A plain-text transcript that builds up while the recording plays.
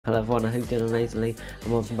Hello everyone, I hope you're doing amazingly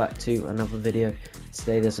and welcome back to another video.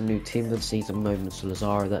 Today there's a new team of the season moments for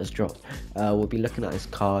Lazaro that has dropped. We'll be looking at his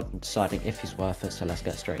card and deciding if he's worth it, so let's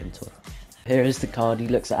get straight into it. Here is the card. He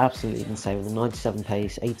looks absolutely insane with a 97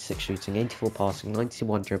 pace, 86 shooting, 84 passing,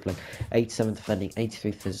 91 dribbling, 87 defending,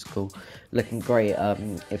 83 physical. Looking great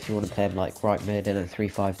if you want to play him like right mid in a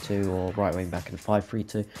 3-5-2 or right wing back in a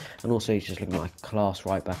 5-3-2. And also he's just looking like a class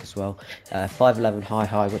right back as well. 5'11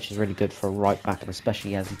 high, which is really good for a right back, and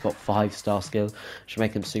especially as he's got 5-star skills, should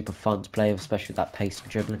make him super fun to play with, especially with that pace and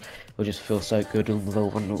dribbling. It'll just feel so good on the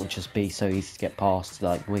ball, and it will just be so easy to get past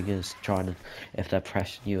like wingers trying to, if they're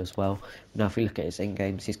pressuring you as well. Now if we look at his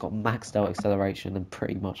in-games, he's got maxed out acceleration and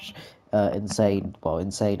pretty much insane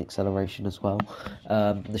acceleration as well.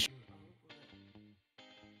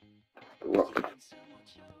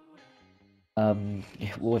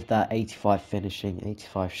 With that 85 finishing,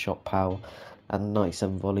 85 shot power and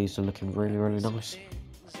 97 volleys are looking really nice.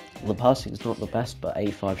 The passing is not the best, but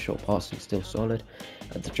 85 short passing is still solid,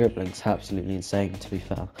 and the dribbling is absolutely insane, to be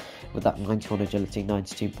fair. With that 91 agility,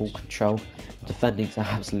 92 ball control, defending is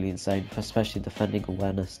absolutely insane, especially defending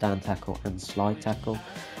awareness, stand tackle and slide tackle,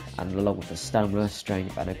 and along with the stamina,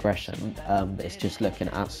 strength and aggression, it's just looking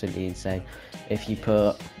absolutely insane. If you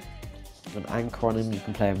put an anchor on him, you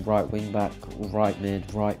can play him right wing back, right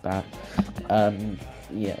mid, right back.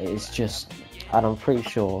 Yeah, it's just, and I'm pretty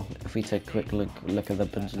sure if we take a quick look at the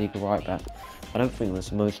Bundesliga right back, I don't think there's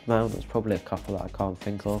the most amount. There's probably a couple that I can't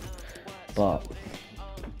think of, but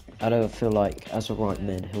I don't feel like as a right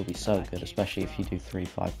mid he'll be so good, especially if you do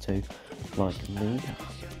 3-5-2 like me.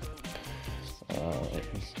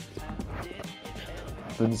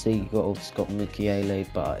 Bundesliga also got Mukiele,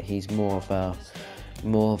 but he's more of a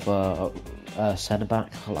centre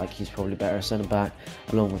back. Like, he's probably better as centre back,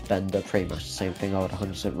 along with Bender. Pretty much the same thing. I would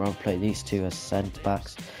 100% rather play these two as centre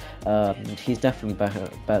backs. He's definitely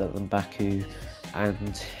better than Baku,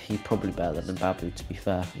 and he's probably better than Babu, to be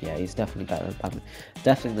fair. Yeah, he's definitely better than Babu.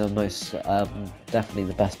 Definitely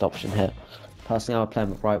the best option here. Personally, I would play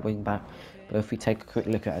him at right wing back, but if we take a quick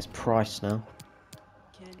look at his price now,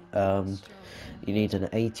 you need an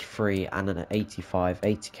 83 and an 85,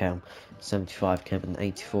 80 cam, 75 cam and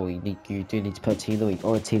 84. You do need to put a team of the week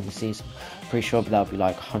or a team of the season. Pretty sure that would be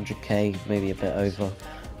like 100k, maybe a bit over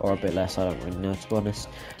or a bit less. I don't really know, to be honest.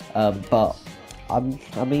 But I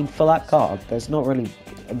mean, for that card, there's not really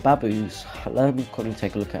Babu's. Let me quickly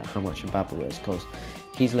take a look at how much Babu is, because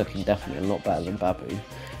he's looking definitely a lot better than Babu.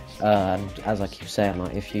 And as I keep saying,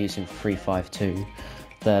 like, if you're using 3-5-2,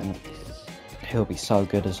 then he'll be so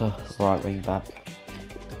good as a right wing back.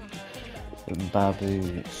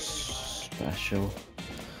 Babu special.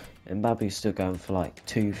 And Babu's still going for like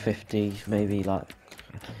 250, maybe, like,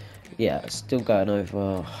 yeah, still going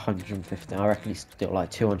over 150. I reckon he's still like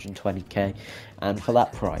 220k, and for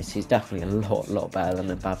that price, he's definitely a lot better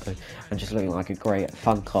than Babu, and just looking like a great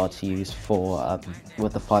fun card to use for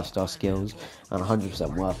with the 5-star skills, and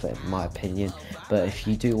 100% worth it in my opinion. But if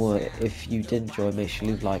you did enjoy, make sure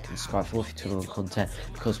you leave a like and subscribe for more tutorial content,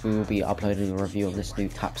 because we will be uploading a review on this new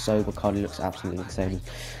Tap Sober card. It looks absolutely insane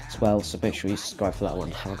as well, so make sure you subscribe for that one.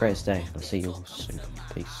 Have a great day, and I'll see you all soon.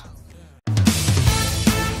 Peace.